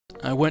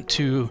I went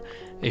to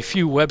a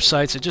few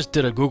websites. I just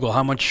did a Google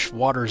how much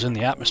water is in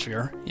the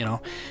atmosphere, you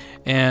know.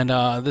 And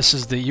this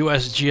is the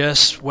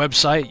USGS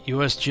website,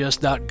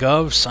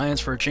 usgs.gov, Science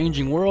for a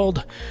Changing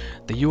World.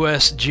 The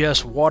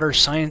USGS Water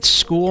Science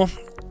School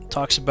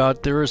talks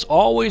about there is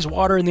always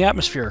water in the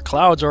atmosphere.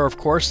 Clouds are, of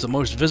course, the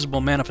most visible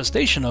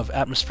manifestation of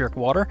atmospheric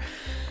water,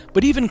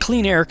 but even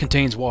clean air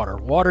contains water,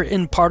 water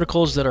in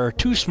particles that are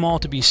too small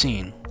to be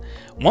seen.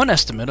 One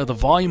estimate of the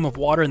volume of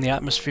water in the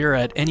atmosphere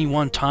at any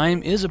one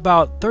time is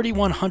about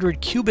 3,100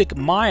 cubic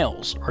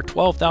miles, or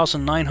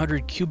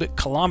 12,900 cubic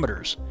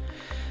kilometers.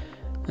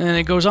 And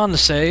it goes on to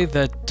say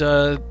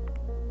that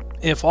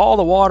if all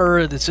the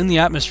water that's in the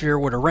atmosphere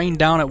were to rain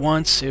down at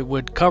once, it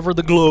would cover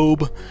the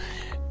globe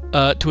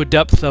to a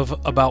depth of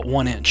about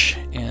 1 inch.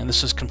 And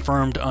this is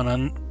confirmed on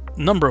a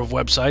number of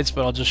websites,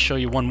 but I'll just show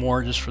you one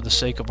more just for the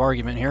sake of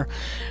argument here.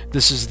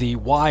 This is the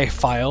Why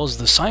Files,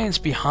 the science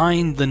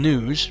behind the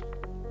news.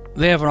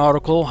 They have an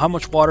article, How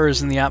Much Water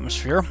is in the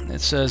Atmosphere.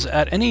 It says,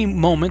 at any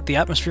moment, the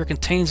atmosphere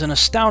contains an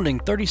astounding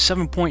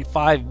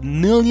 37.5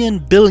 million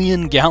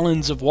billion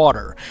gallons of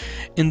water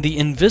in the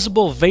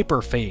invisible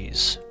vapor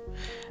phase.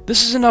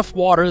 This is enough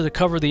water to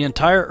cover the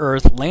entire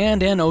Earth,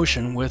 land and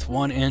ocean, with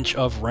 1 inch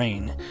of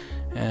rain.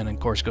 And of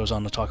course goes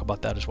on to talk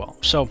about that as well.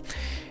 So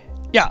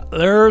yeah,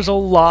 there's a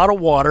lot of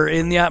water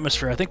in the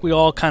atmosphere. I think we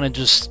all kind of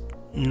just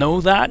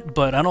know that,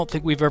 but I don't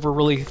think we've ever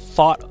really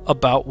thought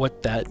about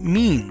what that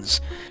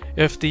means.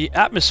 If the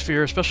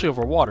atmosphere, especially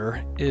over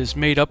water, is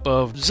made up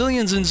of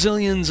zillions and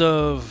zillions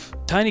of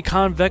tiny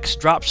convex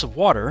drops of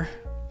water,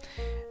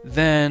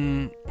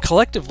 then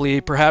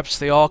collectively perhaps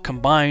they all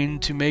combine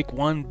to make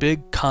one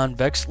big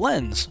convex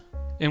lens,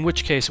 in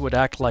which case it would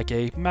act like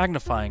a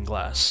magnifying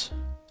glass.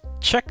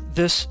 Check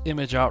this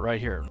image out right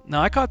here.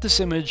 Now, I caught this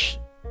image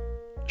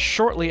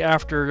shortly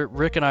after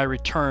Rick and I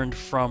returned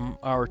from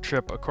our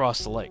trip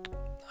across the lake.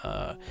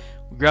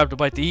 We grabbed a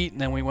bite to eat,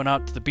 and then we went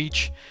out to the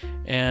beach,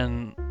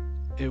 and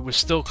it was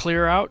still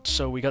clear out,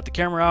 so we got the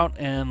camera out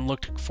and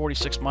looked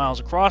 46 miles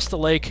across the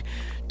lake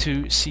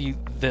to see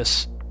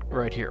this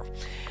right here.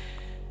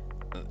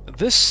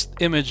 This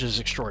image is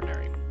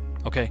extraordinary.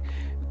 Okay,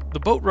 the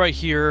boat right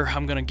here,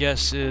 I'm gonna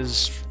guess,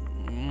 is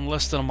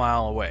less than a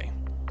mile away.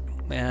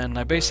 And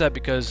I base that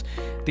because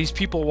these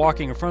people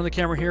walking in front of the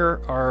camera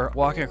here are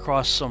walking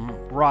across some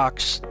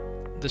rocks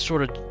that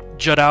sort of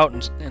jut out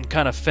and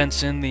kind of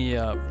fence in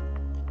the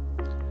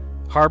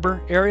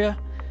harbor area.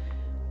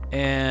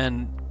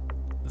 And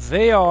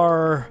they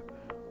are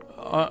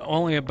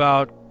only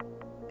about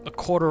a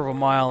quarter of a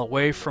mile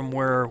away from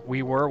where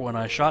we were when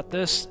I shot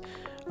this.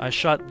 I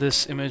shot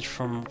this image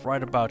from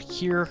right about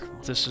here.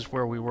 This is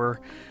where we were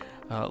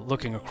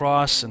looking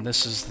across, and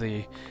this is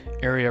the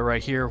area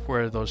right here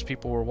where those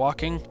people were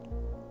walking.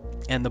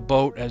 And the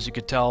boat, as you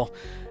could tell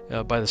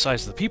by the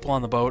size of the people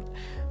on the boat,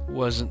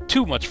 wasn't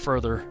too much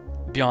further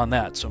beyond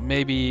that. So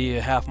maybe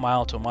a half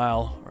mile to a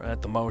mile, or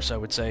at the most, I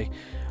would say,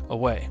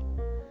 away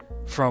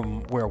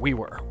from where we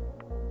were.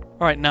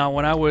 Alright, now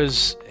when I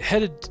was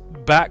headed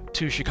back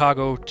to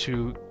Chicago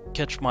to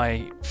catch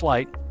my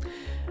flight,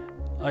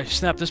 I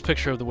snapped this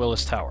picture of the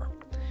Willis Tower.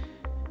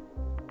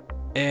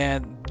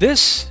 And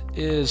this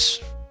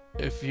is,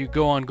 if you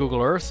go on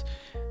Google Earth,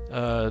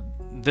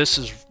 this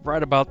is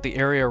right about the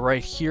area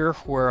right here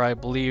where I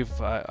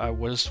believe I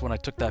was when I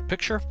took that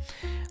picture.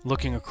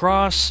 Looking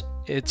across,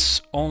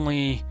 it's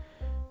only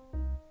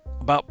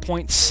about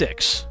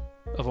 0.6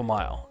 of a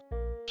mile.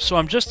 So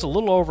I'm just a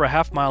little over a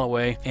half mile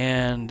away,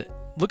 and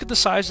look at the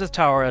size of the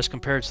tower as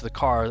compared to the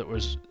car that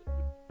was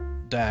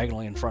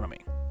diagonally in front of me.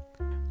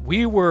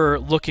 We were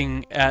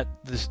looking at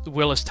the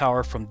Willis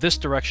Tower from this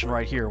direction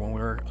right here when we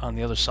were on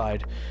the other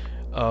side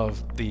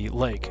of the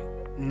lake.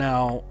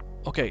 Now,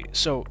 okay,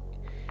 so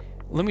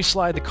let me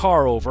slide the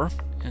car over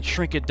and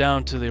shrink it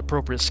down to the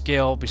appropriate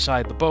scale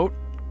beside the boat.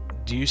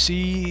 Do you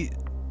see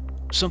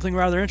something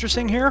rather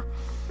interesting here?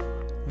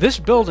 This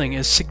building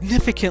is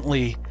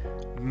significantly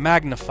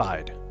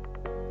magnified.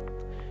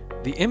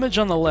 The image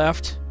on the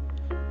left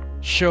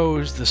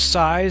shows the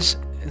size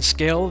and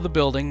scale of the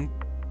building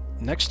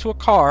next to a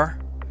car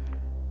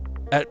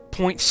at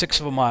 0.6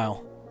 of a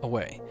mile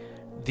away.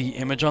 The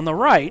image on the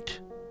right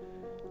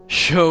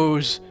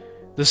shows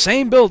the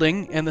same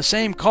building and the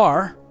same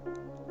car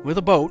with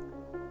a boat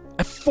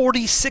at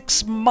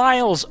 46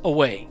 miles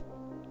away.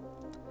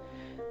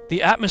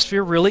 The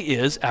atmosphere really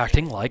is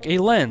acting like a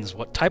lens.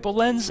 What type of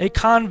lens? A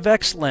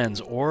convex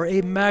lens or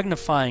a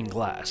magnifying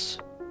glass.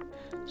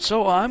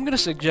 So I'm going to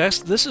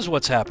suggest this is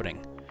what's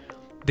happening.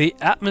 The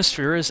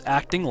atmosphere is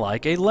acting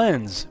like a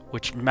lens,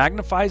 which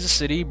magnifies the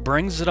city,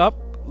 brings it up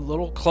a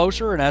little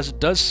closer, and as it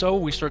does so,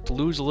 we start to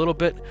lose a little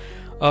bit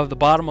of the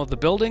bottom of the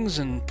buildings,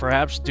 and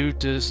perhaps due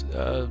to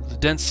the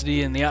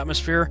density in the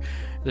atmosphere,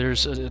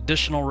 there's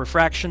additional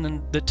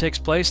refraction that takes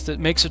place that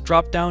makes it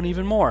drop down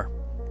even more.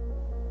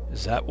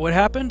 Is that what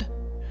happened?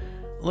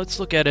 Let's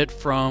look at it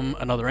from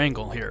another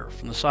angle here,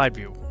 from the side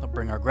view. I'll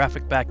bring our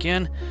graphic back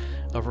in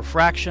of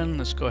refraction.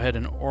 Let's go ahead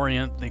and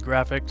orient the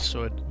graphic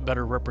so it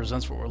better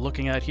represents what we're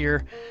looking at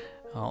here.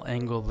 I'll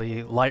angle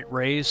the light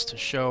rays to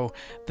show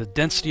the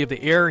density of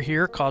the air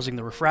here causing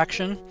the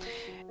refraction,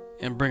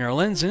 and bring our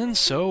lens in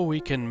so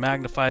we can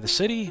magnify the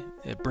city.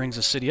 It brings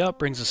the city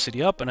up,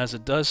 and as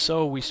it does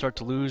so, we start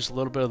to lose a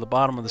little bit of the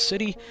bottom of the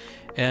city,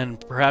 and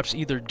perhaps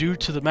either due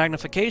to the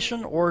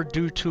magnification or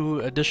due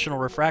to additional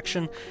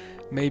refraction,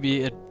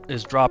 maybe it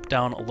is dropped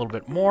down a little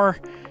bit more,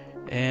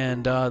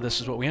 and this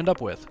is what we end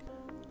up with.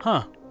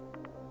 Huh.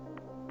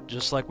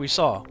 Just like we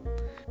saw.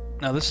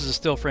 Now this is a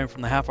still frame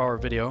from the half-hour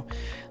video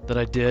that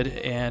I did,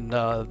 and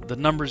the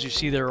numbers you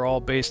see there are all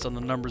based on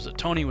the numbers that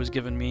Tony was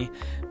giving me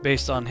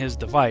based on his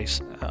device.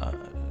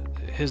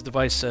 His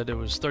device said it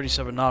was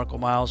 37 nautical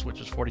miles,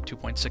 which is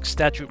 42.6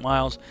 statute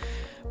miles,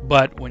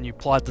 but when you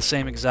plot the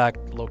same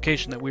exact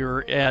location that we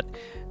were at,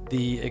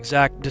 the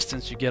exact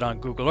distance you get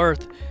on Google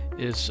Earth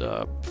is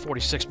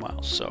 46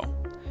 miles. So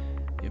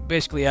you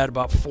basically add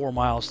about 4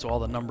 miles to all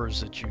the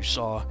numbers that you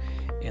saw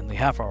in the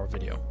half-hour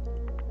video.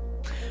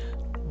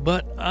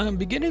 But I'm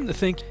beginning to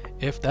think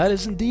if that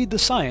is indeed the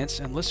science,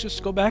 and let's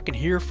just go back and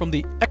hear from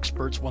the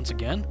experts once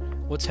again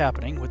what's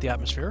happening with the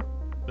atmosphere.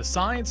 The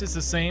science is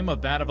the same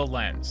of that of a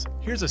lens.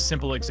 Here's a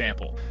simple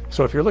example.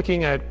 So if you're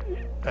looking at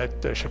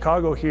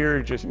Chicago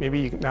here, just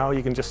maybe now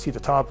you can just see the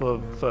top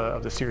of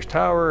the Sears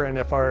Tower, and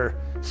if our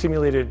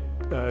simulated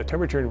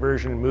temperature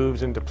inversion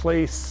moves into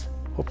place,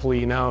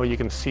 hopefully now you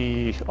can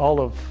see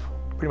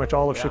pretty much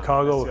all of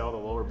Chicago, see all the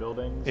lower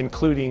buildings,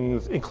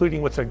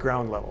 including what's at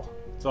ground level.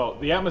 So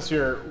the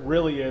atmosphere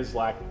really is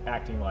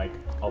acting like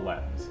a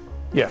lens.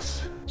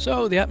 Yes.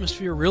 So the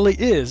atmosphere really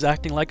is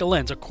acting like a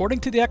lens, according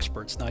to the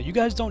experts. Now, you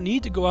guys don't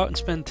need to go out and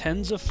spend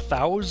tens of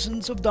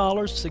thousands of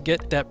dollars to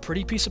get that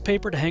pretty piece of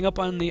paper to hang up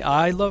on the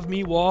I Love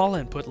Me wall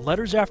and put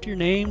letters after your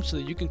name so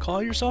that you can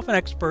call yourself an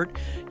expert.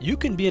 You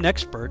can be an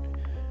expert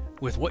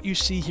with what you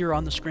see here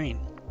on the screen.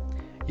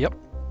 Yep,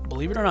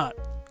 believe it or not.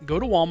 Go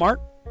to Walmart,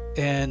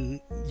 and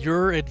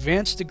your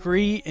advanced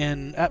degree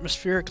in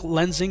atmospheric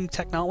lensing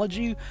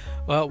technology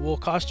will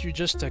cost you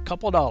just a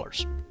couple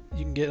dollars.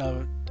 You can get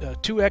a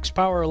 2x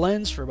power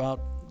lens for about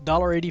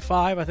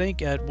 $1.85, I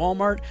think, at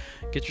Walmart.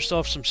 Get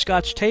yourself some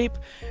Scotch tape.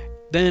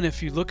 Then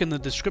if you look in the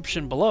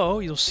description below,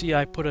 you'll see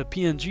I put a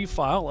PNG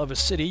file of a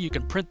city. You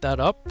can print that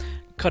up,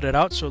 cut it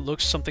out so it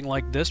looks something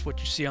like this, what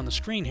you see on the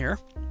screen here.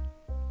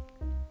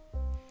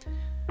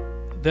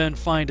 Then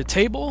find a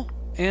table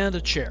and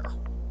a chair.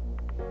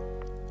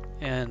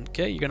 And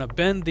okay, you're going to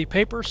bend the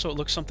paper so it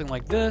looks something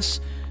like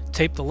this.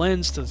 Tape the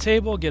lens to the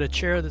table, get a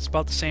chair that's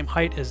about the same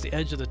height as the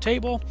edge of the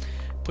table.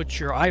 Put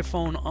your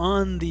iPhone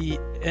on the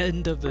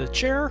end of the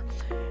chair,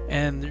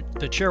 and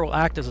the chair will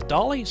act as a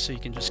dolly, so you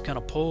can just kind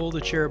of pull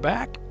the chair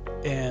back.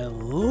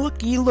 And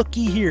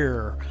looky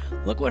here.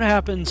 Look what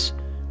happens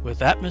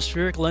with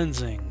atmospheric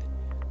lensing.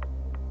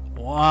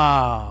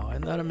 Wow,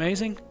 isn't that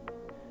amazing?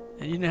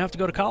 And you didn't have to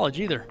go to college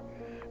either.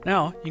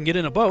 Now, you can get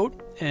in a boat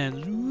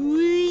and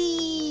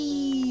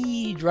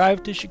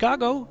drive to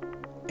Chicago,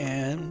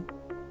 and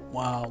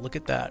wow, look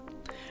at that.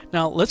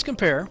 Now let's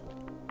compare.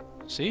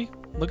 See,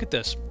 look at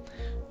this.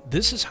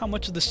 This is how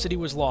much of the city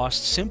was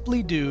lost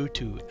simply due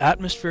to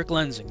atmospheric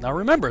lensing. Now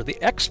remember, the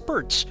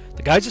experts,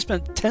 the guys that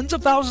spent tens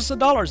of thousands of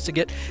dollars to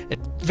get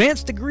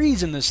advanced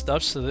degrees in this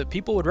stuff so that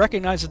people would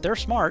recognize that they're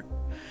smart,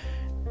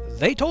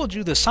 they told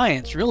you the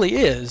science really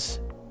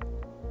is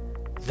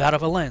that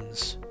of a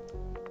lens.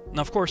 Now,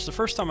 of course, the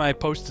first time I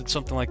posted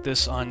something like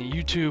this on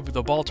YouTube,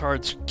 the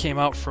baltards came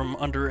out from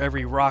under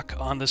every rock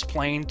on this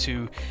plane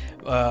to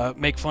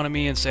make fun of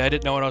me and say I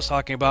didn't know what I was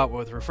talking about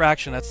with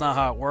refraction. That's not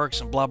how it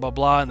works, and blah, blah,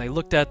 blah. And they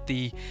looked at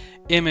the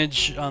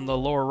image on the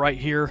lower right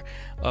here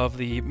of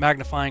the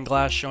magnifying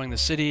glass showing the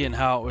city and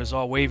how it was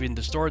all wavy and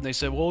distorted. And they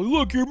said, well,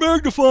 look, your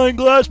magnifying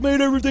glass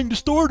made everything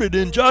distorted,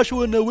 and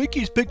Joshua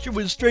Nowicki's picture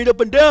was straight up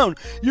and down.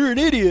 You're an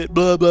idiot,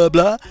 blah, blah,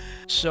 blah.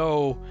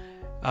 So,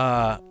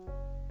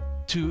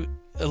 to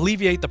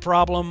alleviate the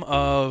problem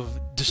of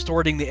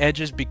distorting the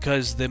edges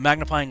because the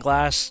magnifying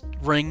glass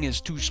ring is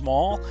too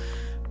small,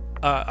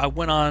 I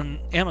went on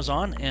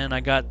Amazon and I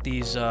got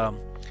these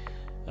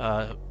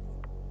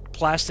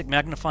plastic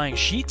magnifying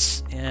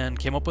sheets and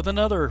came up with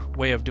another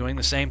way of doing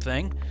the same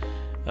thing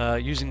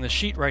using the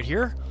sheet right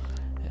here.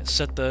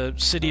 Set the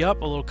city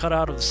up, a little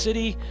cutout of the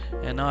city,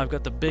 and now I've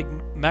got the big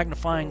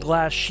magnifying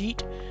glass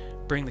sheet.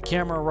 Bring the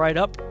camera right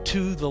up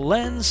to the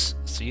lens.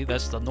 See,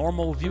 that's the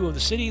normal view of the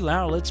city.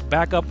 Now let's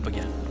back up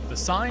again. The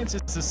science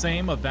is the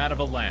same of that of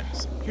a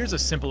lens. Here's a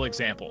simple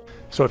example.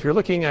 So if you're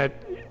looking at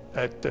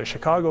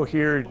Chicago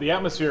here, the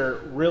atmosphere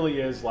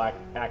really is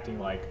acting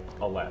like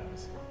a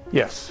lens.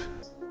 Yes.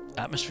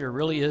 Atmosphere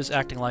really is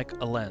acting like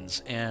a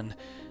lens, and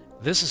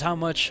this is how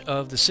much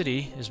of the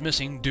city is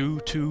missing due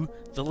to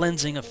the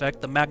lensing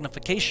effect, the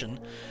magnification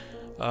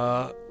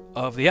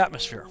of the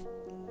atmosphere.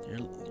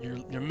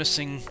 You're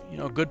missing,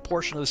 a good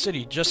portion of the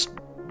city just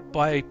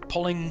by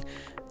pulling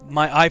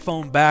my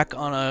iPhone back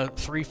on a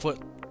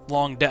 3-foot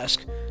long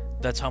desk.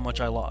 That's how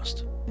much I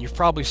lost. You've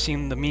probably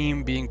seen the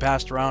meme being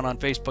passed around on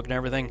Facebook and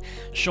everything,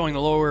 showing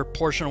the lower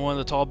portion of one of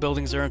the tall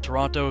buildings there in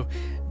Toronto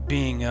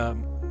being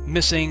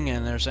missing,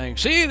 and they're saying,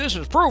 see, this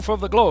is proof of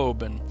the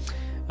globe. And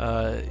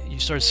you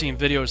start seeing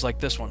videos like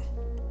this one.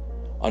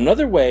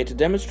 Another way to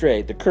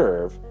demonstrate the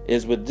curve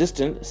is with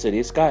distant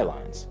city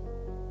skylines.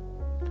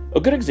 A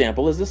good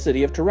example is the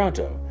city of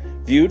Toronto,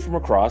 viewed from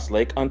across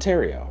Lake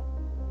Ontario.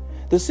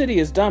 The city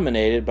is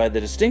dominated by the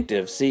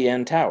distinctive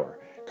CN Tower,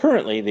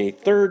 currently the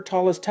third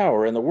tallest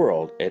tower in the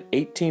world at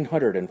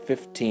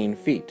 1,815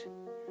 feet.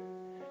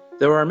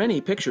 There are many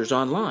pictures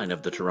online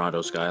of the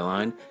Toronto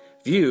skyline,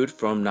 viewed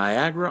from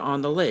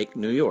Niagara-on-the-Lake,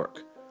 New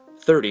York,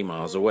 30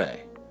 miles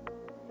away.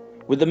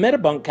 With the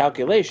metabunk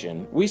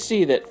calculation, we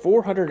see that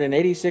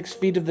 486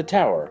 feet of the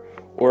tower,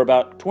 or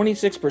about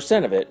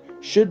 26% of it,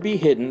 should be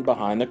hidden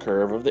behind the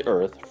curve of the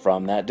Earth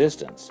from that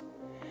distance.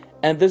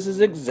 And this is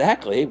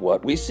exactly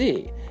what we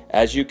see,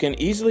 as you can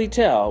easily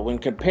tell when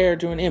compared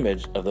to an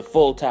image of the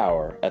full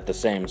tower at the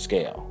same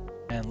scale.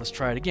 And let's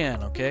try it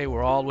again, okay?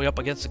 We're all the way up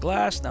against the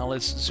glass. Now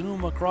let's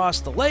zoom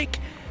across the lake.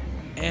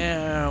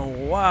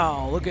 And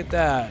wow, look at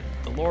that.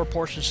 The lower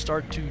portions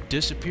start to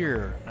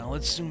disappear. Now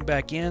let's zoom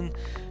back in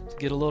to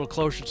get a little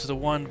closer to the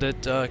one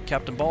that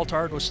Captain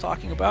Baltard was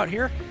talking about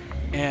here.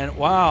 And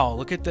wow,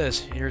 look at this.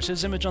 Here's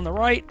his image on the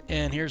right,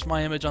 and here's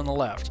my image on the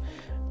left.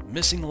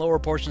 Missing the lower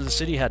portions of the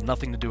city had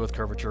nothing to do with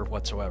curvature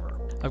whatsoever.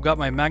 I've got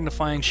my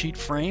magnifying sheet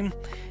frame,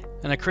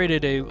 and I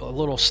created a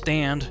little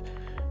stand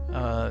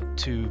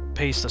to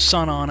paste the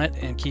sun on it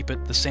and keep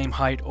it the same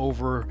height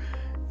over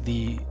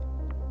the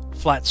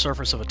flat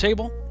surface of a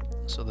table.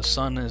 So the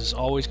sun is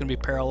always going to be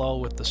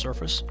parallel with the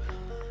surface.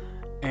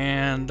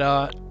 And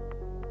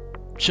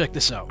check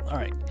this out.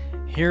 Alright,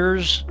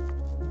 here's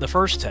the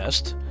first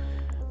test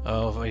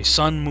of a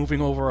sun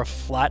moving over a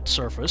flat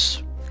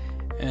surface,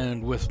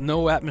 and with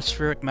no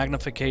atmospheric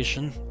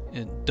magnification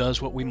it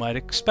does what we might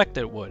expect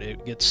it would.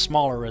 It gets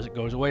smaller as it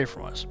goes away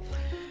from us.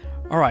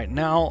 Alright,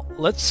 now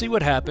let's see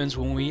what happens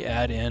when we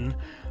add in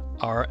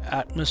our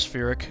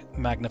atmospheric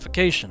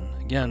magnification.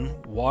 Again,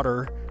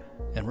 water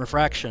and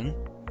refraction.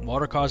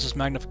 Water causes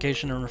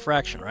magnification and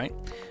refraction, right?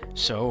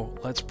 So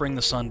let's bring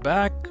the sun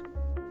back.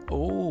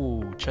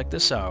 Oh, check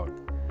this out.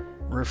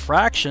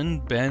 Refraction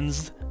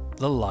bends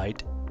the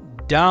light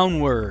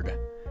downward.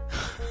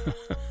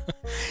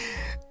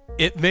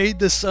 It made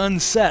the sun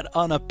set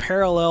on a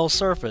parallel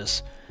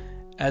surface.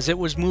 As it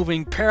was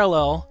moving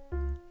parallel,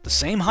 the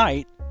same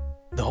height,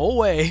 the whole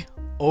way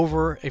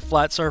over a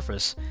flat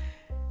surface,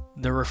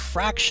 the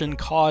refraction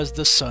caused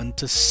the sun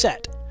to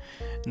set.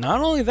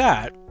 Not only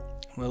that,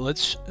 well,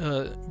 let's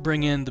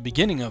bring in the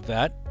beginning of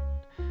that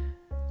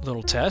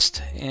little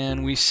test,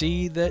 and we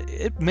see that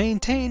it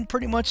maintained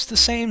pretty much the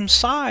same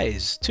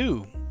size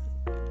too.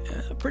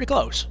 Pretty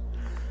close.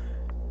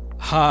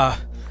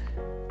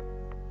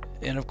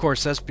 And of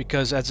course that's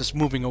because as it's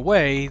moving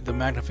away, the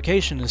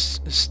magnification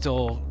is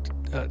still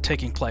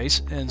taking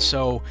place, and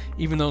so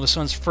even though the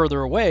sun's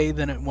further away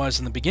than it was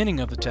in the beginning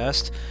of the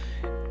test,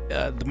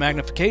 the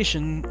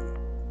magnification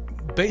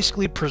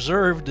basically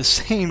preserved the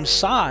same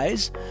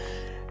size,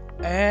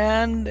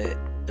 and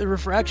the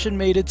refraction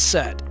made it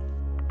set.